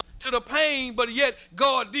to the pain, but yet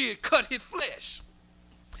God did cut his flesh.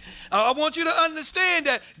 I want you to understand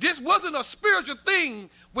that this wasn't a spiritual thing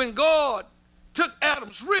when God took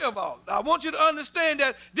Adam's rib off. I want you to understand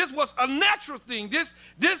that this was a natural thing. This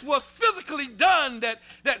was physically done. That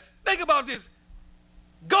think about this.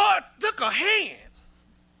 God took a hand,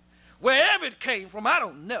 wherever it came from, I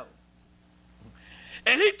don't know.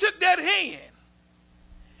 And he took that hand,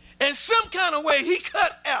 and some kind of way he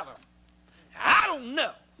cut Adam. I don't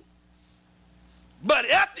know. But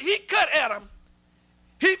after he cut Adam,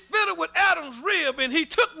 he fiddled with Adam's rib and he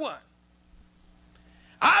took one.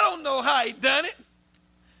 I don't know how he done it.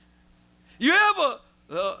 You ever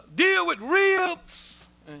deal with ribs?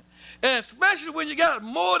 And especially when you got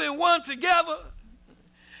more than one together.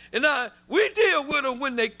 And we deal with them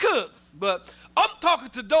when they cook. But I'm talking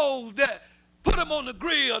to those that put them on the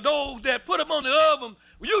grill, those that put them on the oven.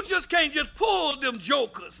 You just can't just pull them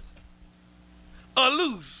jokers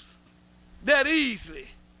loose that easily.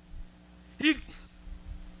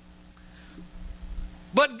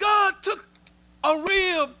 But God took a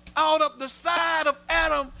rib out of the side of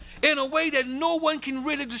Adam in a way that no one can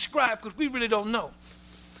really describe, because we really don't know.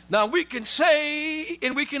 Now we can say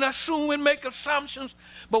and we can assume and make assumptions,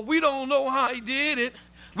 but we don't know how he did it.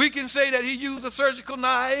 We can say that he used a surgical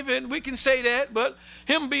knife, and we can say that, but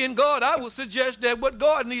him being God, I would suggest that what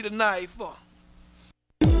God need a knife for.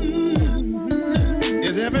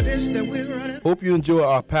 There's evidence that we're running. Hope you enjoy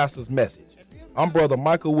our pastor's message. I'm Brother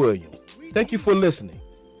Michael Williams. Thank you for listening.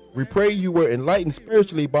 We pray you were enlightened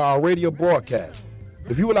spiritually by our radio broadcast.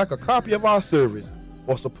 If you would like a copy of our service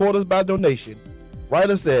or support us by donation, write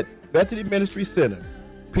us at Bethany Ministry Center,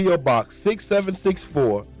 P.O. Box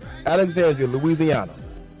 6764, Alexandria, Louisiana,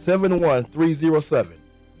 71307,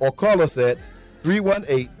 or call us at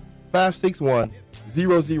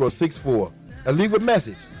 318-561-0064 and leave a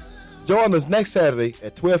message. Join us next Saturday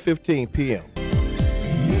at 12:15 p.m.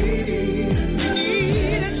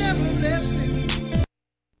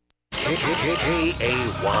 KAYT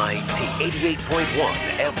 88.1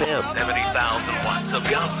 FM, 70,000 watts of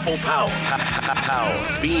gospel power.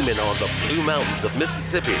 Beaming on the Blue Mountains of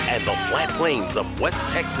Mississippi and the flat plains of West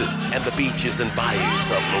Texas and the beaches and bayous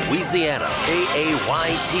of Louisiana.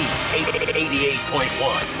 KAYT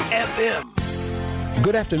 88.1 FM.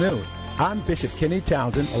 Good afternoon. I'm Bishop Kenny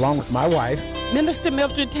Townsend, along with my wife, Minister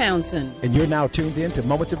Mildred Townsend. And you're now tuned in to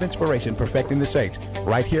Moments of Inspiration, Perfecting the Saints,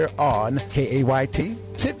 right here on KAYT.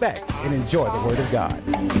 Sit back and enjoy the Word of God.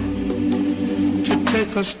 To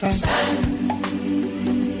take a stand.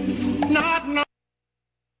 Not.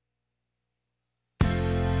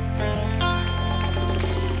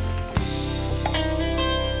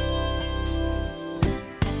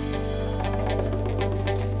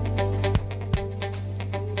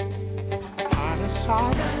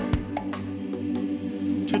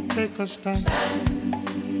 To take a stand,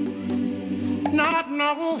 not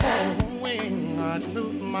knowing I'd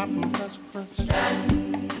lose my best friend.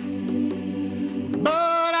 But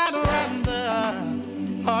I'd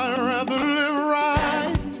rather live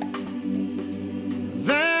right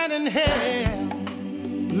than in hell.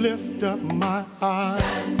 Lift up my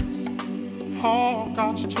eyes, all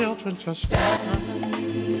God's children just stand.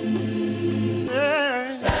 Yeah.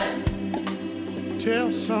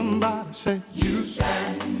 Tell somebody, say, you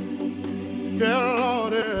stand. Yeah,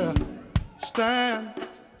 Lord, yeah. Stand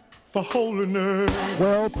for holiness.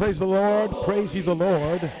 Well, praise the Lord. Praise ye the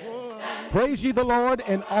Lord. Praise ye the Lord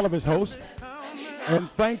and all of his hosts. And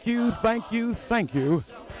thank you, thank you, thank you.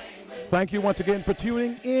 Thank you once again for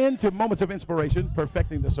tuning in to Moments of Inspiration,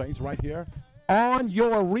 Perfecting the Saints, right here on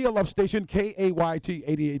your real love station, KAYT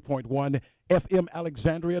 88.1 FM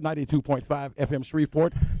Alexandria, 92.5 FM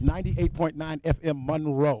Shreveport, 98.9 FM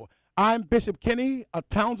Monroe. I'm Bishop Kenny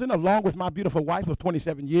Townsend, along with my beautiful wife of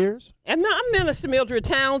 27 years. And I'm Minister Mildred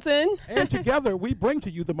Townsend. And together we bring to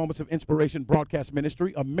you the Moments of Inspiration broadcast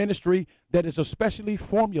ministry, a ministry that is especially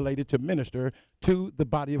formulated to minister to the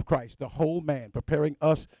body of Christ, the whole man, preparing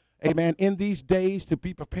us, amen, in these days to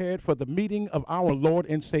be prepared for the meeting of our Lord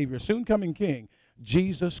and Savior, soon coming King,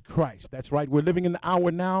 Jesus Christ. That's right. We're living in the hour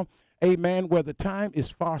now, amen, where the time is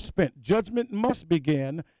far spent. Judgment must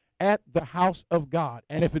begin at the house of God.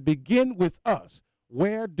 And if it begin with us,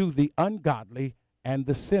 where do the ungodly and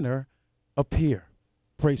the sinner appear?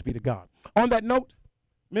 Praise be to God. On that note,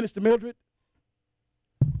 Minister Mildred.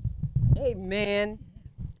 Amen.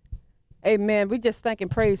 Amen. We just thank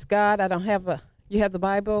and praise God. I don't have you have the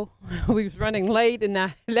Bible? We was running late and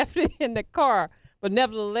I left it in the car. But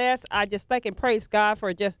nevertheless, I just thank and praise God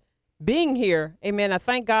for just being here. Amen. I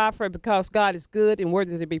thank God for it because God is good and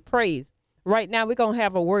worthy to be praised. Right now, we're going to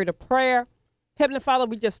have a word of prayer. Heavenly Father,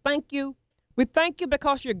 we just thank you We thank you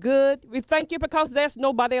because you're good. We thank you because there's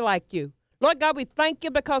nobody like you. Lord God, we thank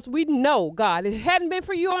you because we know, God, if it hadn't been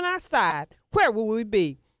for you on our side, where would we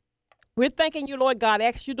be? We're thanking you, Lord God. I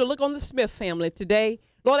ask you to look on the Smith family today.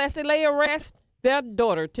 Lord, as they lay to rest their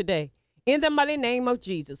daughter today, in the mighty name of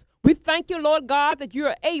Jesus. We thank you, Lord God, that you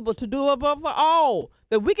are able to do above all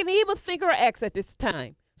that we can even think or ask at this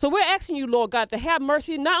time. So we're asking you, Lord God, to have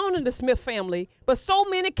mercy not only on the Smith family, but so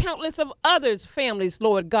many countless of others' families,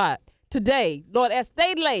 Lord God, today, Lord, as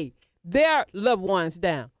they lay their loved ones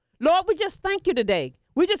down. Lord, we just thank you today.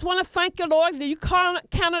 We just want to thank you, Lord, that you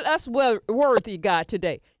counted us worthy, God,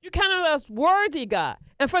 today. You counted us worthy, God.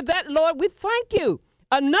 And for that, Lord, we thank you.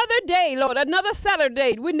 Another day, Lord, another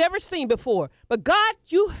Saturday we never seen before. But God,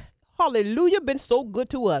 you, hallelujah, been so good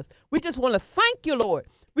to us. We just want to thank you, Lord.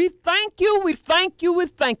 We thank you, we thank you, we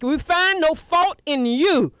thank you. We find no fault in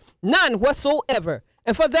you, none whatsoever.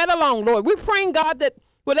 And for that alone, Lord, we praying, God, that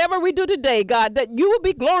whatever we do today, God, that you will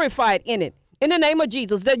be glorified in it. In the name of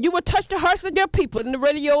Jesus, that you will touch the hearts of your people in the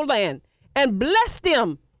radio land and bless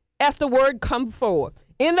them as the word come forward.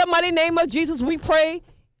 In the mighty name of Jesus, we pray,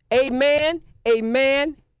 amen,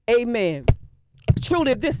 amen, amen.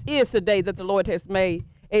 Truly, this is the day that the Lord has made.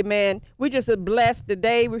 Amen. We just are blessed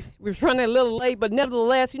today. We're running a little late, but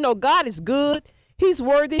nevertheless, you know, God is good. He's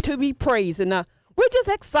worthy to be praised. And we're just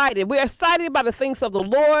excited. We're excited about the things of the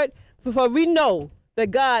Lord, for we know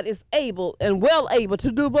that God is able and well able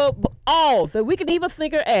to do all that we can even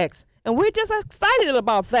think or ask. And we're just excited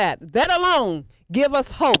about that. That alone give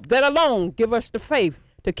us hope. That alone give us the faith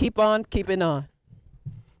to keep on keeping on.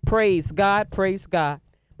 Praise God, praise God.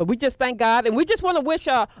 But we just thank God, and we just want to wish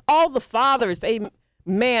all the fathers,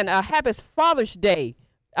 amen, a happy Father's Day.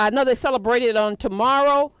 I know they celebrate it on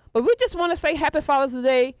tomorrow, but we just want to say happy Father's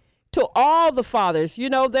Day to all the fathers. You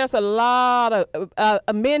know, there's a lot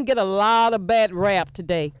of, men get a lot of bad rap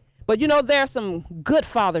today. But, you know, there are some good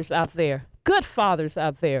fathers out there,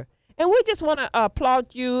 And we just want to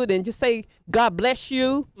applaud you and just say, God bless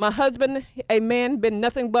you. My husband, amen, been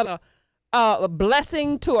nothing but a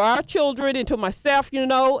blessing to our children and to myself, you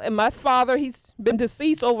know. And my father, he's been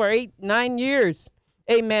deceased over 8-9 years.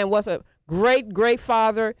 Amen, was a great, great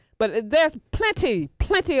father. But there's plenty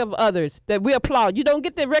of others that we applaud. You don't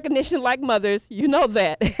get the recognition like mothers. You know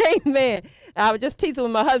that. Amen. I was just teasing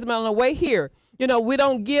with my husband on the way here. You know, we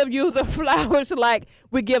don't give you the flowers like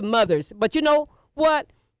we give mothers. But you know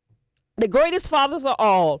what? The greatest fathers of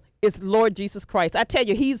all is Lord Jesus Christ. I tell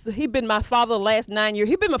you, he's been my father the last 9 years.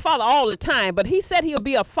 He's been my father all the time, but he said he'll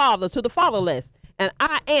be a father to the fatherless. And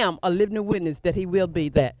I am a living witness that he will be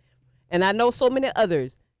that. And I know so many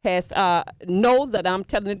others has know that I'm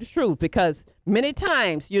telling the truth, because many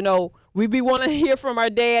times, you know, we be want to hear from our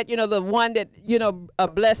dad, you know, the one that, you know,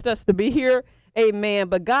 blessed us to be here. Amen.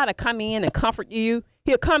 But God will come in and comfort you.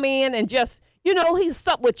 He'll come in and just, you know, he's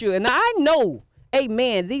sup with you. And I know,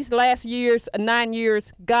 amen, these last years, 9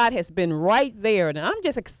 years, God has been right there. And I'm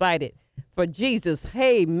just excited for Jesus.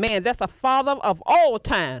 Hey, man, that's a father of all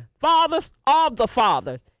time. Fathers of the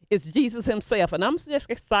fathers. It's Jesus himself. And I'm just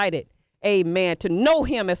excited, amen, to know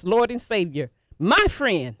him as Lord and Savior. My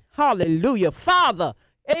friend, hallelujah, Father,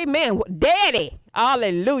 amen, Daddy,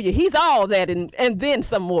 hallelujah. He's all that and then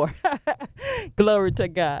some more. Glory to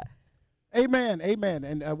God. Amen, amen.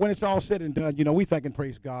 And when it's all said and done, you know, we thank and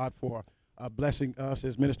praise God for blessing us.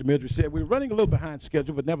 As Minister Mildred said, we're running a little behind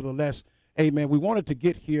schedule, but nevertheless, amen, we wanted to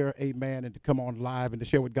get here, amen, and to come on live and to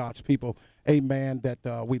share with God's people, amen,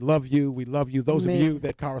 that we love you. We love you. Those Amen. of you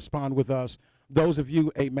that correspond with us, those of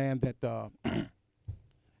you, amen, that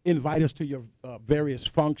invite us to your various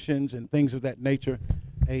functions and things of that nature,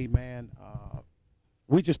 amen.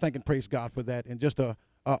 We just thank and praise God for that. And just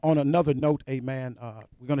on another note, amen,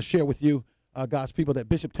 we're going to share with you, God's people, that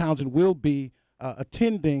Bishop Townsend will be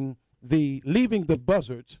attending the Leaving the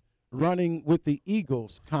Buzzards, Running with the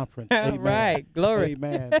Eagles conference. All right, glory.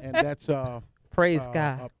 Amen. And that's Praise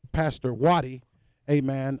God. Pastor Waddy,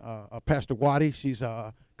 amen. Pastor Waddy, she's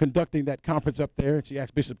conducting that conference up there, and she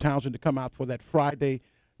asked Bishop Townsend to come out for that Friday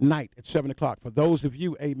night at 7 o'clock. For those of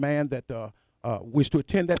you, amen, that wish to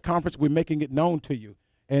attend that conference, we're making it known to you.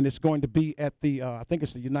 And it's going to be at the, I think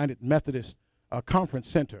it's the United Methodist Conference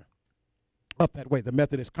Center up that way, the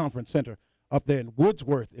Methodist Conference Center up there in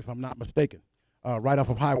Woodsworth, if I'm not mistaken, right off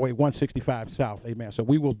of Highway 165 South, amen. So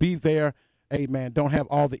we will be there, amen. Don't have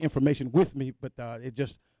all the information with me, but the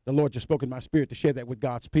Lord just spoke in my spirit to share that with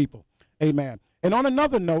God's people, amen. And on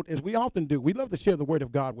another note, as we often do, we love to share the word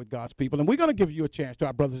of God with God's people, and we're going to give you a chance, to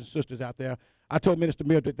our brothers and sisters out there. I told Minister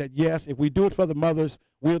Mildred that, yes, if we do it for the mothers,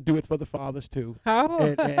 we'll do it for the fathers too.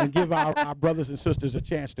 Oh. And give our brothers and sisters a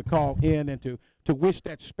chance to call in and to wish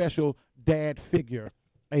that special dad figure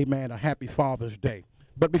amen, a happy Father's Day.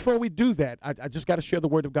 But before we do that, I just got to share the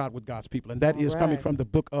word of God with God's people, and that is coming from the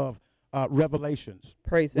book of Revelations,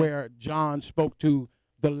 Praise where John spoke to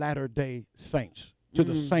the latter-day saints, to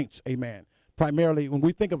the saints, amen. Primarily, when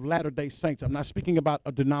we think of latter-day saints, I'm not speaking about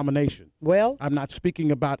a denomination. Well, I'm not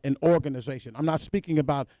speaking about an organization. I'm not speaking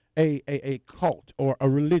about a cult or a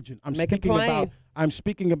religion. I'm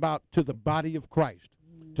speaking about to the body of Christ,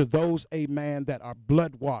 to those, amen, that are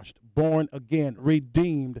blood-washed, born again,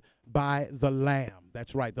 redeemed by the Lamb.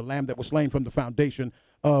 That's right, the Lamb that was slain from the foundation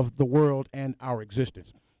of the world and our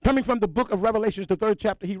existence. Coming from the book of Revelations, the 3rd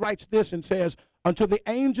chapter, he writes this and says, "Unto the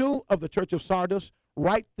angel of the church of Sardis,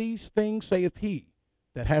 write these things, saith he,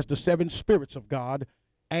 that has the 7 spirits of God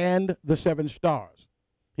and the 7 stars."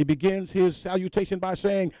 He begins his salutation by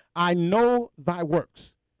saying, "I know thy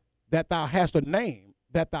works, that thou hast a name,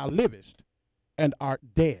 that thou livest, and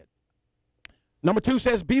art dead." Number 2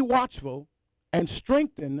 says, "Be watchful, and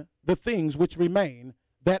strengthen the things which remain,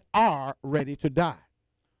 that are ready to die.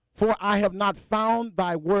 For I have not found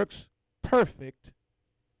thy works perfect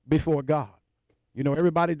before God." You know,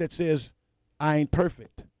 everybody that says, "I ain't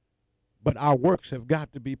perfect," but our works have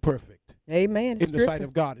got to be perfect. Amen. In the sight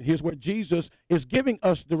of God. And here's where Jesus is giving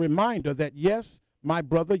us the reminder that, yes, my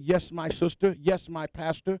brother, yes, my sister, yes, my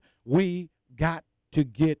pastor, we got to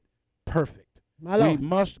get perfect. We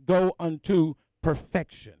must go unto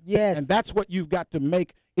perfection. Yes. And that's what you've got to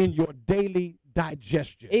make in your daily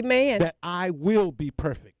digestion. Amen. That I will be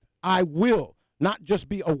perfect. I will not just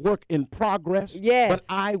be a work in progress, but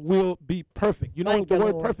I will be perfect. You know what the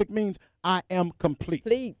word perfect means? I am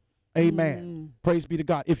complete. Amen. Praise be to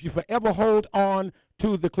God. If you forever hold on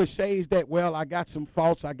to the cliches that, well, I got some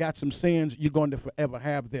faults, I got some sins, you're going to forever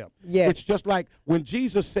have them. Yes. It's just like when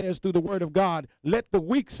Jesus says through the word of God, let the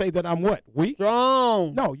weak say that I'm what? Weak?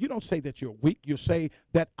 Strong. No, you don't say that you're weak. You say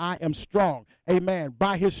that I am strong. Amen.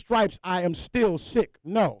 By his stripes, I am still sick.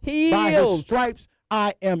 No. Healed. By his stripes,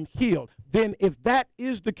 I am healed. Then if that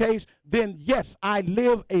is the case, then yes, I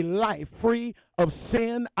live a life free of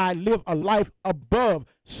sin. I live a life above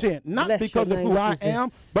sin. Not because of who I am,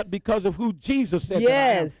 but because of who Jesus said that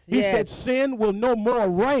I am. He said sin will no more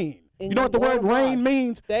reign. You know what the word reign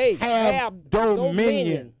means? Have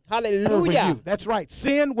dominion. Hallelujah. Over you. That's right.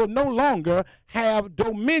 Sin will no longer have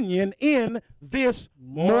dominion in this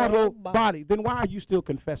mortal body. Then why are you still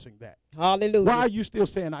confessing that? Hallelujah. Why are you still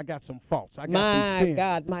saying I got some faults? I got some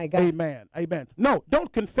sin. My God. Amen. Amen. No,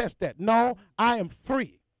 don't confess that. No, I am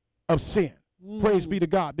free of sin. Praise be to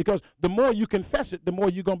God. Because the more you confess it, the more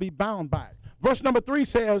you're going to be bound by it. Verse number 3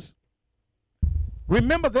 says,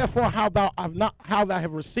 "Remember therefore how thou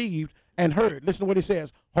have received and heard." Listen to what he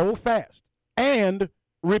says. "Hold fast and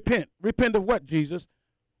repent." Repent of what, Jesus?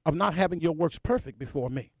 Of not having your works perfect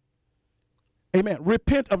before me. Amen.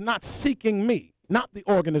 Repent of not seeking me, not the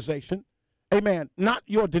organization. Amen. Not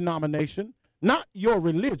your denomination, not your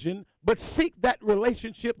religion, but seek that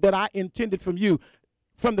relationship that I intended from you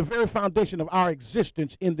from the very foundation of our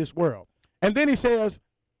existence in this world. And then he says,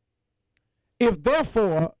 "If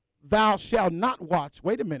therefore thou shalt not watch,"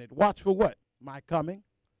 wait a minute, watch for what? My coming.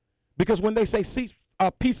 Because when they say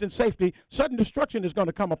peace and safety, sudden destruction is going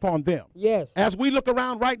to come upon them. Yes. As we look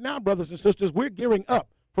around right now, brothers and sisters, we're gearing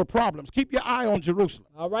up for problems. Keep your eye on Jerusalem.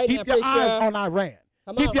 All right. Keep your eyes on Iran.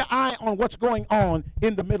 Keep your eye on what's going on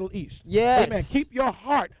in the Middle East. Yes. Amen. Keep your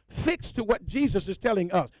heart fixed to what Jesus is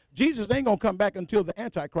telling us. Jesus ain't going to come back until the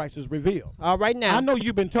Antichrist is revealed. All right now. I know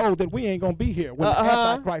you've been told that we ain't going to be here when the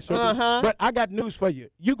Antichrist is revealed, but I got news for you.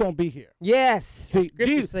 You're going to be here. Yes. See,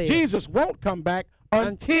 Jesus won't come back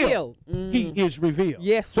until he is revealed.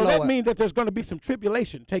 Yes, so Lord. that means that there's going to be some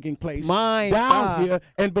tribulation taking place My down God. here.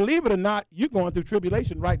 And believe it or not, you're going through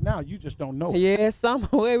tribulation right now. You just don't know it. Yes,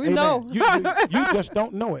 somewhere we Amen. know. You just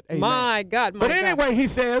don't know it. Amen. My God. But anyway, he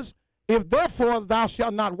says, "If therefore thou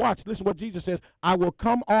shalt not watch," listen to what Jesus says, "I will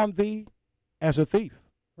come on thee as a thief,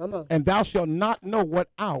 and thou shalt not know what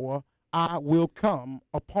hour I will come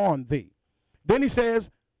upon thee." Then he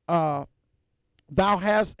says, "Thou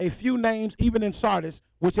hast a few names, even in Sardis,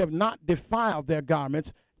 which have not defiled their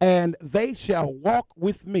garments, and they shall walk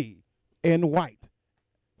with me in white,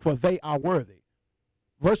 for they are worthy."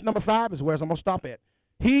 Verse number 5 is where I'm going to stop at.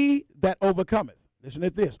 "He that overcometh," listen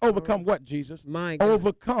to this, overcome what, Jesus? My God.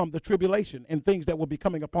 Overcome the tribulation and things that will be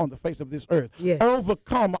coming upon the face of this earth. Yes.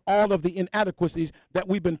 Overcome all of the inadequacies that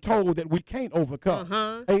we've been told that we can't overcome.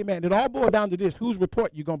 Amen. It all boils down to this. Whose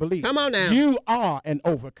report you going to believe? Come on now. You are an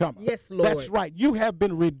overcomer. Yes, Lord. That's right. You have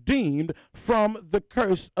been redeemed from the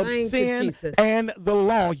curse of Thank you, sin Jesus. and the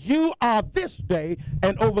law. You are this day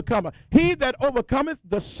an overcomer. "He that overcometh,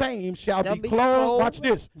 the same shall be clothed," watch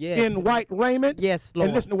this, Yes. "in white raiment." Yes, Lord.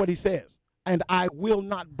 And listen to what he says. and I will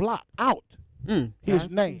not blot out his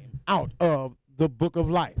name out of the book of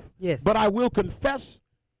life. Yes. But I will confess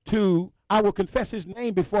his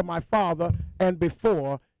name before my Father and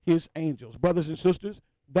before his angels. Brothers and sisters,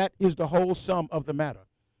 that is the whole sum of the matter.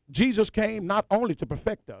 Jesus came not only to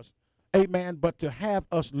perfect us, amen, but to have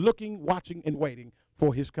us looking, watching, and waiting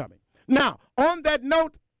for his coming. Now, on that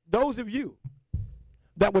note, those of you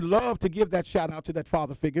that would love to give that shout out to that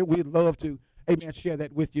father figure, we'd love to, amen, share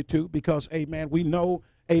that with you too, because, amen, we know,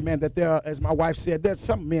 amen, that there are, as my wife said, there's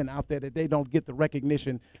some men out there that they don't get the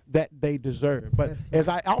recognition that they deserve. But as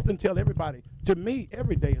I often tell everybody, to me,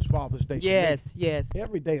 every day is Father's Day. Yes, yes.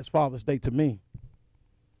 Every day is Father's Day to me.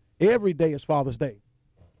 Every day is Father's Day.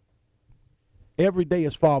 Every day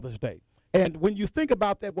is Father's Day. And when you think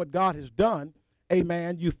about that, what God has done,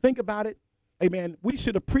 amen, you think about it, amen, we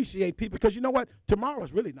should appreciate people, because you know what? Tomorrow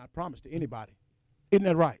is really not promised to anybody. Isn't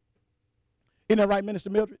that right? Isn't that right, Minister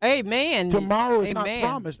Mildred? Amen. Tomorrow is not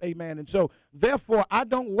promised, amen. And so, therefore, I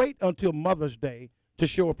don't wait until Mother's Day to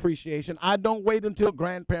show appreciation. I don't wait until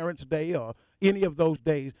Grandparents' Day or any of those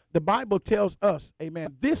days. The Bible tells us,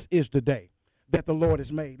 amen, this is the day that the Lord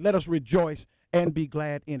has made. Let us rejoice and be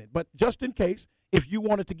glad in it. But just in case, if you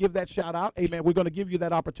wanted to give that shout out, amen, we're going to give you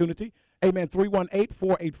that opportunity. Amen,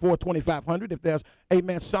 318-484-2500. If there's,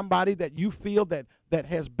 amen, somebody that you feel that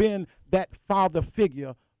has been that father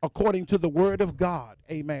figure according to the word of God,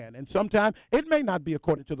 amen. And sometimes it may not be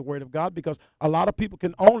according to the word of God, because a lot of people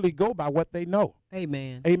can only go by what they know.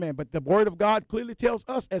 Amen. Amen. But the word of God clearly tells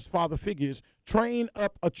us as father figures, train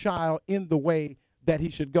up a child in the way that he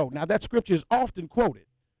should go. Now, that scripture is often quoted,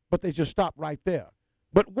 but they just stop right there.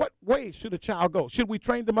 But what way should a child go? Should we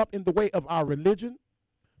train them up in the way of our religion?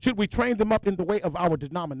 Should we train them up in the way of our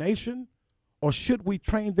denomination? Or should we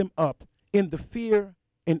train them up in the fear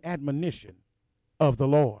and admonition of the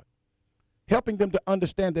Lord? Helping them to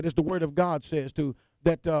understand that, as the word of God says,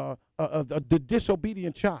 that the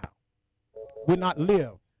disobedient child will not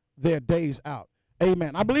live their days out.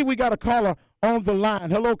 Amen. I believe we got a caller on the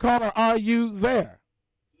line. Hello, caller. Are you there?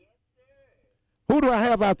 Yes, sir. Who do I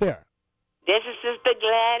have out there? This is Sister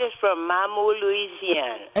Gladys from Mamou,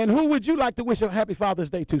 Louisiana. And who would you like to wish a happy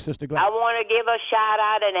Father's Day to, Sister Gladys? I want to give a shout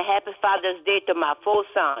out and a happy Father's Day to my four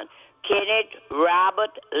sons, Kenneth,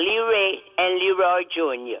 Robert, Leray, and Leroy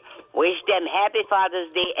Jr. Wish them happy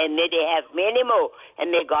Father's Day, and may they have many more,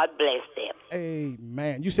 and may God bless them.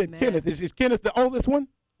 Amen. You said Kenneth. Is Kenneth the oldest one?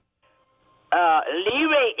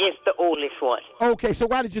 Leray is the oldest one. Okay, so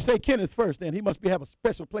why did you say Kenneth first then? He must have a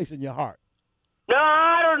special place in your heart. No,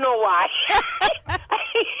 I don't know why.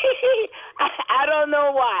 I don't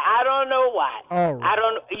know why. I don't know why. All right.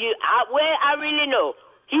 I really know.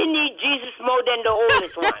 He needs Jesus more than the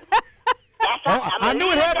oldest one. I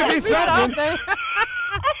knew it had to be something.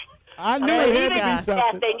 I knew it had to be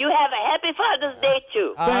something. You have a happy Father's Day,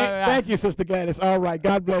 too. Thank you, Sister Gladys. All right.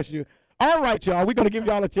 God bless you. All right, y'all. We're going to give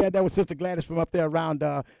y'all a chance. That was Sister Gladys from up there around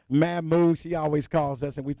Mamou. She always calls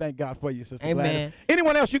us, and we thank God for you, Sister Gladys.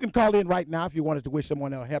 Anyone else, you can call in right now if you wanted to wish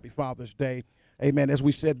someone else happy Father's Day. Amen. As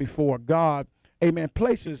we said before, God, amen,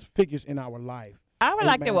 places figures in our life. I would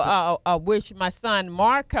like to wish my son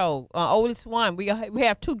Marco, oldest one. We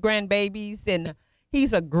have two grandbabies, and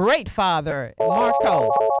he's a great father,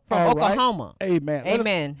 Marco from Oklahoma. Right. Amen.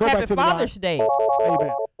 Amen. Happy Father's Day.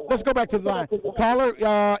 Amen. Let's go back to the line. Caller,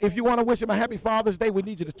 if you want to wish him a happy Father's Day, we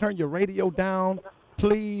need you to turn your radio down.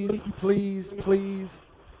 Please, please, please,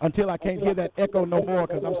 until I can't hear that echo no more,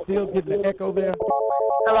 because I'm still getting the echo there.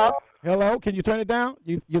 Hello? Hello? Can you turn it down?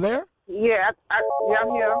 You there? Yeah,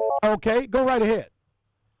 I'm here. Okay, go right ahead.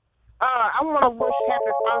 I want to wish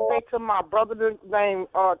happy Father's Day to my brother named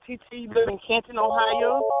TT, live in Canton,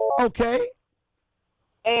 Ohio. Okay.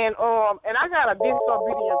 And I got a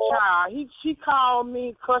disobedient child. She called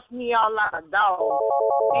me, cussed me out like a dog.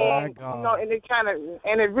 And you know,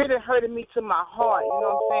 and it really hurted me to my heart, you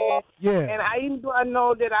know what I'm saying? Yeah. And I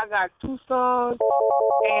know that I got two sons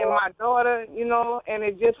and my daughter, you know, and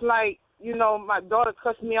it just like, you know, my daughter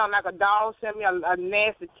cussed me out like a dog, sent me a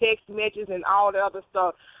nasty text message and all the other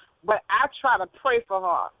stuff. But I try to pray for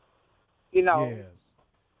her, you know. Yes.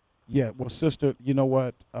 Yeah, well, sister, you know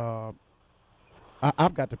what?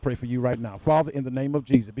 I've got to pray for you right now. Father, in the name of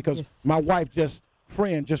Jesus, because my wife just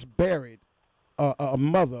buried a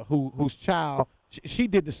mother whose child, she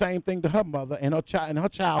did the same thing to her mother, and her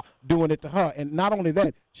child doing it to her. And not only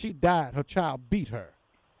that, she died. Her child beat her.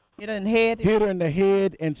 Hit her in the head. Hit her in the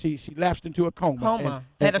head, and she lapsed into a coma.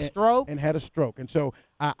 Had a stroke. And had a stroke. And so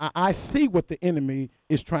I see what the enemy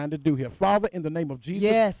is trying to do here. Father, in the name of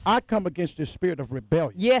Jesus, I come against this spirit of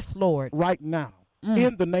rebellion. Yes, Lord. Right now.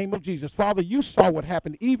 in the name of Jesus. Father, you saw what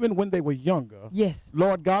happened even when they were younger. Yes.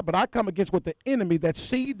 Lord God, but I come against what the enemy, that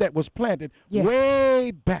seed that was planted Yes.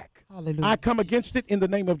 way back. Hallelujah. I come against it in the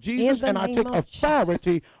name of Jesus, the and I name take of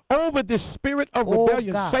authority over this spirit of Oh,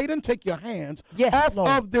 rebellion. God. Satan, take your hands Yes, off Lord.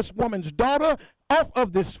 of this woman's daughter, off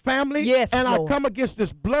of this family, Yes, and Lord. I come against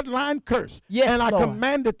this bloodline curse, Yes, and I Lord.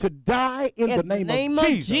 command it to die in the name of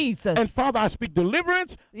Jesus. And Father, I speak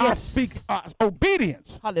deliverance, I Yes. speak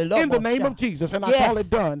obedience Hallelujah. in the name of Jesus, and I call it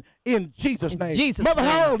done in Jesus' name. Jesus' Mother,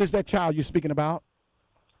 name. how old is that child you're speaking about?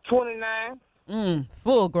 29.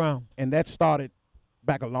 Full grown. And that started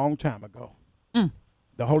back a long time ago.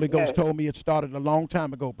 The Holy Ghost told me it started a long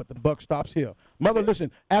time ago, but the buck stops here. Mother,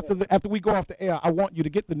 listen, after we go off the air, I want you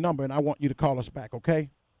to get the number, and I want you to call us back,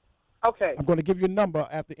 okay? Okay. I'm going to give you a number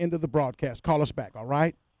at the end of the broadcast. Call us back, all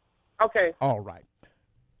right? Okay. All right.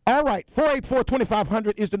 All right,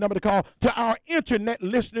 484-2500 is the number to call. To our internet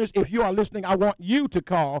listeners, if you are listening, I want you to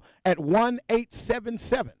call at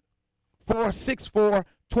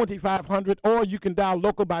 1-877-464-2500, or you can dial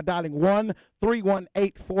local by dialing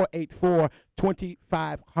 1-318-484-2500.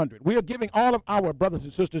 We are giving all of our brothers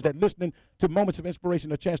and sisters that listening to Moments of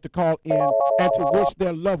Inspiration a chance to call in and to wish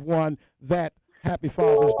their loved one that happy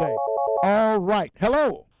Father's Day. All right.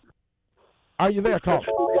 Hello. Are you there, caller?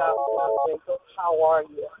 How are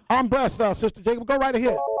you? I'm blessed, Sister Jacob. Go right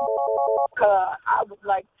ahead. I would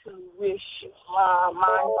like to wish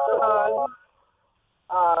my son,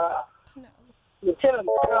 Lieutenant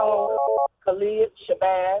Colonel Khalid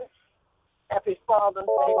Shabazz, happy Father's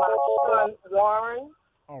Day. My son, Warren,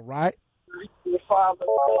 All right. happy Father's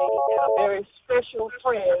Day. And a very special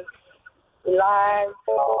friend, live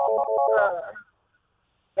her.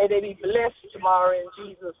 May they be blessed tomorrow in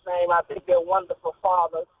Jesus' name. I think they're wonderful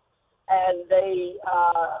fathers, and they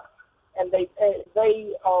are, in my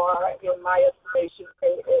estimation,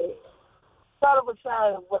 a sort of a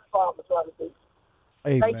sign of what fathers ought to do.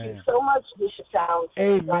 Amen. Thank you so much, Bishop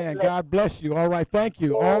Townsend. Amen. God bless you. All right. Thank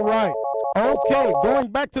you. All right. Okay. Going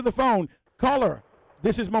back to the phone. Caller,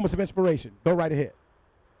 this is Moments of Inspiration. Go right ahead.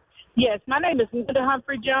 Yes, my name is Linda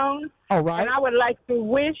Humphrey Jones. All right. And I would like to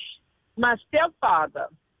wish my stepfather,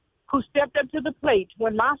 who stepped up to the plate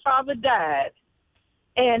when my father died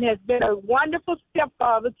and has been a wonderful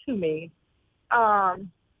stepfather to me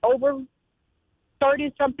over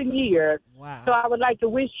 30-something years. Wow. So I would like to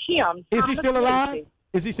wish him. Is he still alive?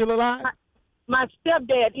 Is he still alive? My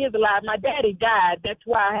stepdad is alive. My daddy died. That's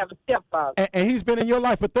why I have a stepfather. And he's been in your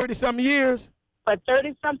life for 30-something years? For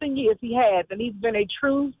 30-something years he has, and he's been a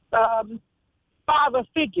true father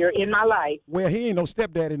figure in my life. Well, he ain't no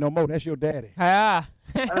stepdaddy no more. That's your daddy.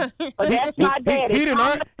 But that's my daddy. He done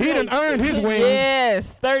earned his wings.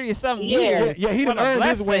 Yes, 30-something years. Yeah, he done What a earned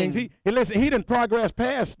his blessing. wings. He done progress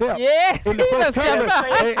past step. Yes, In the he first done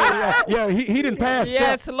coming. He didn't pass step.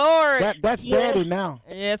 Yes, Lord. That's daddy now.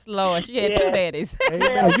 Yes, Lord. She had two daddies.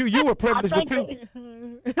 Amen. You were privileged with two.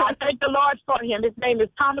 I thank the Lord for him. His name is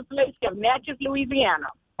Thomas Lacey of Natchez, Louisiana.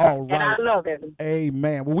 All right. And I love him.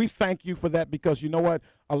 Amen. Well, we thank you for that, because you know what?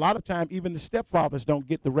 A lot of time, even the stepfathers don't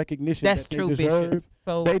get the recognition That's that they true, deserve. Bishop.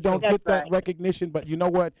 So they don't true. get that That's right. recognition, but you know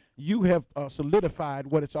what? You have solidified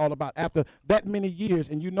what it's all about after that many years,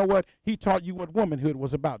 and you know what? He taught you what womanhood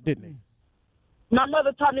was about, didn't he? My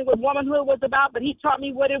mother taught me what womanhood was about, but he taught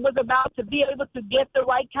me what it was about to be able to get the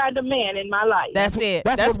right kind of man in my life. That's it.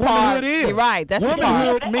 That's what part. womanhood is. You're right. That's what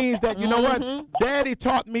womanhood part. means that, you know what? Daddy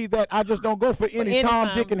taught me that I just don't go for any Tom,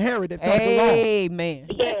 time. Dick, and Harry that comes along. Amen.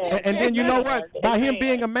 And then you know what? By him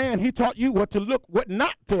being a man, he taught you what to look, what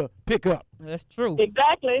not to pick up. That's true.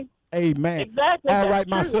 Exactly. Amen. Exactly. All That's right,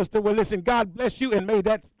 my true. sister. Well, listen, God bless you, and may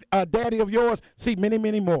that daddy of yours see many,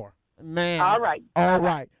 many more. Man. All right. All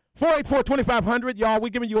right. 484-2500, y'all. We're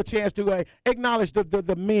giving you a chance to acknowledge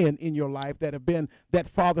the men in your life that have been that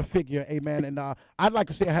father figure. Amen. And I'd like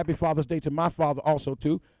to say a happy Father's Day to my father also,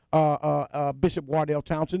 too, Bishop Wardell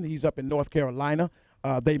Townsend. He's up in North Carolina.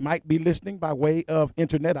 They might be listening by way of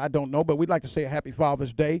internet. I don't know. But we'd like to say a happy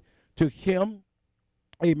Father's Day to him.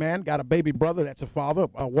 Amen. Got a baby brother that's a father,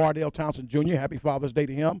 Wardell Townsend Jr. Happy Father's Day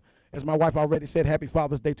to him. As my wife already said, happy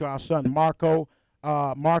Father's Day to our son, Marco.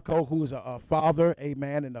 Marco, who's a father,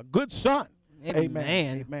 amen, and a good son.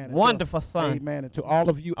 Amen. Amen. Wonderful son. Amen. And to all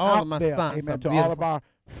of you All out of my there, sons amen. are To all of beautiful. our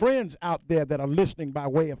friends out there that are listening by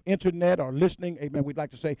way of internet or listening, amen, we'd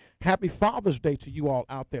like to say happy Father's Day to you all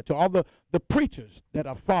out there. To all the preachers that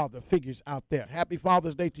are father figures out there, happy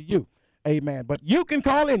Father's Day to you. Amen. But you can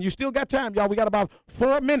call in. You still got time, y'all. We got about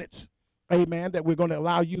 4 minutes. Amen, that we're going to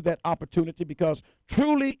allow you that opportunity, because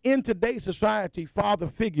truly in today's society, father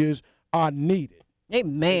figures are needed.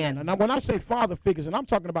 Amen. And when I say father figures, and I'm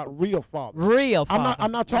talking about real fathers. Real father.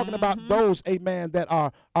 I'm not talking about those, amen, that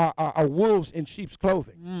are wolves in sheep's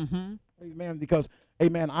clothing. Amen. Because,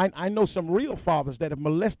 amen, I know some real fathers that have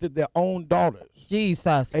molested their own daughters.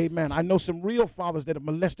 Jesus. Amen. I know some real fathers that have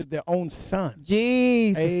molested their own sons.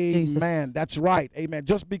 Jesus. Amen. Jesus. That's right. Amen.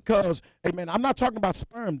 Just because, amen, I'm not talking about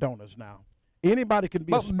sperm donors now. Anybody can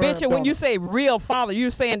be a sperm Bishop, donor. when you say real father,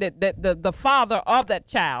 you're saying that the father of that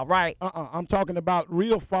child, right? I'm talking about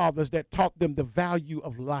real fathers that taught them the value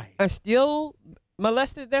of life. Are still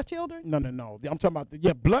molested their children? No. I'm talking about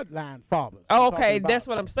bloodline fathers. Oh, okay, that's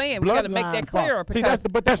what I'm saying. We got to make that clearer. See,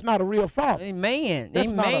 but that's not a real father. Amen.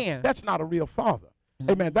 That's not a real father.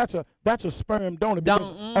 Amen. That's a sperm donor,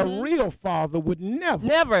 because a real father would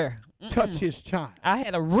never touch his child. I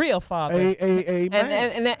had a real father.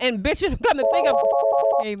 Amen. And Bishop, come to think of,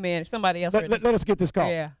 amen. Somebody else. Let us get this call.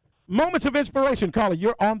 Yeah. Moments of inspiration, caller.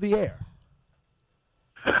 You're on the air.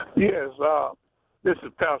 Yes, this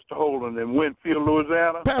is Pastor Holden in Winfield,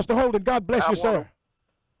 Louisiana. Pastor Holden, God bless you, sir.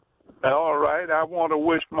 All right. I want to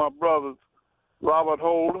wish my brothers Robert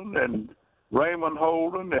Holden and Raymond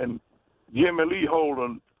Holden and Jimmy Lee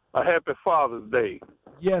Holden a happy Father's Day.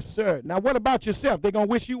 Yes, sir. Now, what about yourself? They going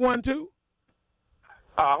to wish you one, too?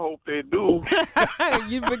 I hope they do.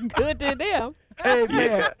 You've been good to them. Amen.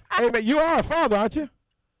 Yeah. Amen. You are a father, aren't you?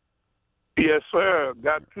 Yes, sir.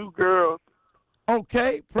 Got 2 girls.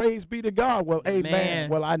 Okay. Praise be to God. Well, amen.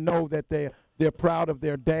 Well, I know that they're proud of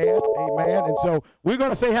their dad. Amen. And so we're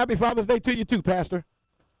going to say happy Father's Day to you, too, Pastor.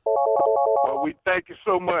 Well, we thank you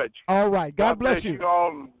so much. All right. God bless you.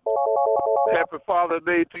 All. Happy Father's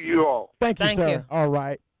Day to you all. Thank you, sir. All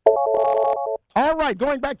right. All right.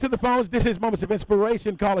 Going back to the phones, this is Moments of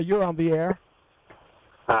Inspiration. Caller, you're on the air.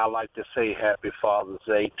 I'd like to say happy Father's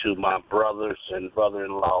Day to my brothers and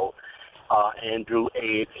brother-in-law, Andrew,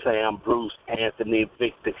 Ed, Sam, Bruce, Anthony,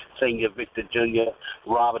 Victor, Senior Victor Jr.,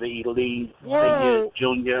 Robert E. Lee, Senior,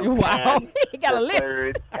 Junior, wow. and He got a list.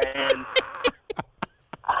 Third, and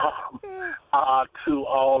to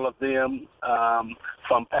all of them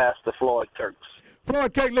from Pastor Floyd Kirks.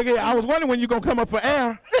 Floyd Kirk, look here. I was wondering when you're going to come up for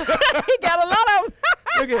air. He got a lot of them.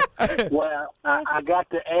 Look here. Well, I got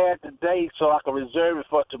to add today so I can reserve it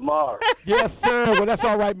for tomorrow. Yes, sir. Well, that's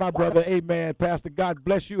all right, my brother. Amen. Pastor, God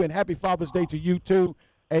bless you, and happy Father's Day to you, too.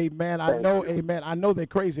 Amen. Amen. I know they're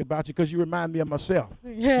crazy about you because you remind me of myself.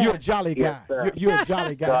 Yeah. You're a jolly guy. Yes, you're a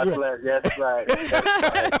jolly guy. God bless. That's right.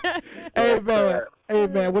 That's right. Amen.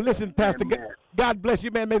 Amen. Well, listen, Pastor, God bless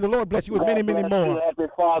you, man. May the Lord bless you with many, many more. Happy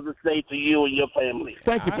Father's Day to you and your family.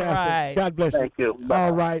 Thank you, Pastor. Right. God bless Thank you. Bye.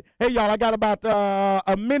 All right. Hey, y'all, I got about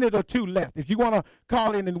a minute or 2 left. If you want to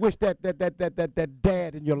call in and wish that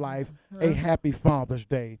dad in your life a happy Father's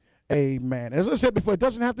Day. Amen. As I said before, it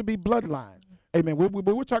doesn't have to be bloodline. Amen.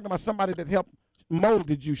 We're talking about somebody that helped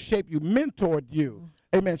molded you, shaped you, mentored you.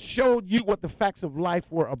 Amen. Showed you what the facts of life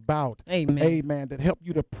were about. Amen. Amen. That helped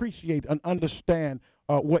you to appreciate and understand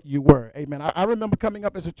what you were. Amen. I remember coming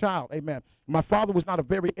up as a child. Amen. My father was not a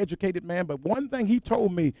very educated man, but one thing he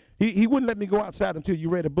told me, he wouldn't let me go outside until you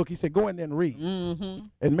read a book. He said, go in there and read. Mm-hmm.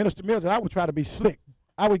 And Minister Mills, I would try to be slick.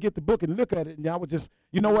 I would get the book and look at it, and I would just,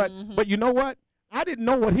 you know what? But you know what? I didn't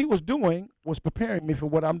know what he was doing was preparing me for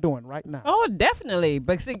what I'm doing right now. Oh, definitely.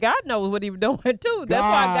 But see, God knows what he was doing, too. That's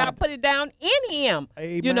why God put it down in him,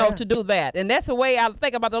 Amen. you know, to do that. And that's the way I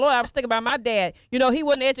think about the Lord. I was thinking about my dad. You know, he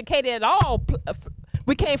wasn't educated at all.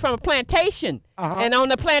 We came from a plantation. And on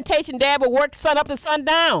the plantation, Dad would work sun up to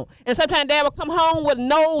sundown. And sometimes Dad would come home with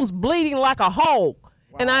nose bleeding like a hog.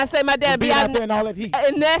 Wow. And I say my dad be out there in all that heat.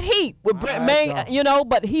 In that heat. You know,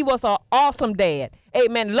 but he was an awesome dad.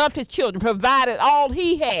 Amen. Loved his children, provided all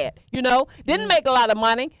he had, you know. Didn't make a lot of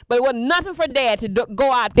money, but it wasn't nothing for Dad to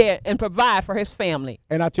go out there and provide for his family.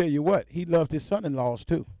 And I tell you what, he loved his son-in-laws,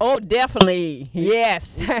 too. Oh, definitely.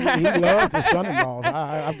 Yes. He loved his son-in-laws.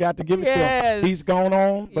 I've got to give it to him. He's gone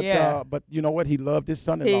on, but you know what? He loved his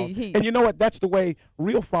son-in-laws. And you know what? That's the way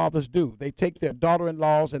real fathers do. They take their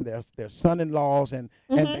daughter-in-laws and their son-in-laws and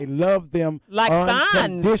they love them like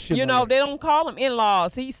unconditionally. sons. You know, they don't call them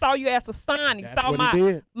in-laws. He saw you as a son. He saw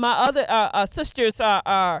my other sister's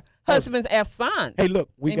husbands as sons. Hey, look,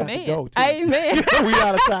 we got to go, too. Amen. We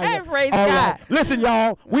out of time. Praise God. Right. Listen,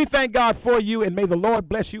 y'all, we thank God for you, and may the Lord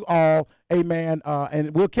bless you all. Amen.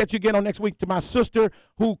 And we'll catch you again on next week. To my sister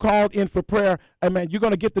who called in for prayer, amen, you're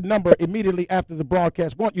going to get the number immediately after the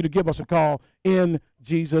broadcast. Want you to give us a call in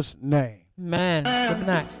Jesus' name. Man, good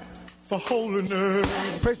night. For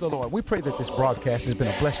holiness. Praise the Lord. We pray that this broadcast has been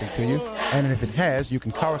a blessing to you. And if it has, you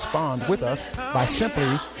can correspond with us by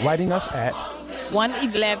simply writing us at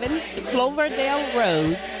 111 Cloverdale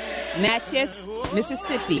Road, Natchez,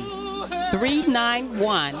 Mississippi,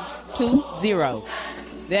 39120.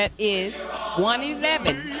 That is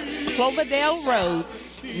 111 Cloverdale Road,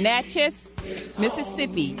 Natchez,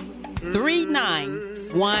 Mississippi,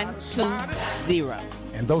 39120.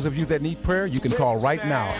 And those of you that need prayer, you can call right now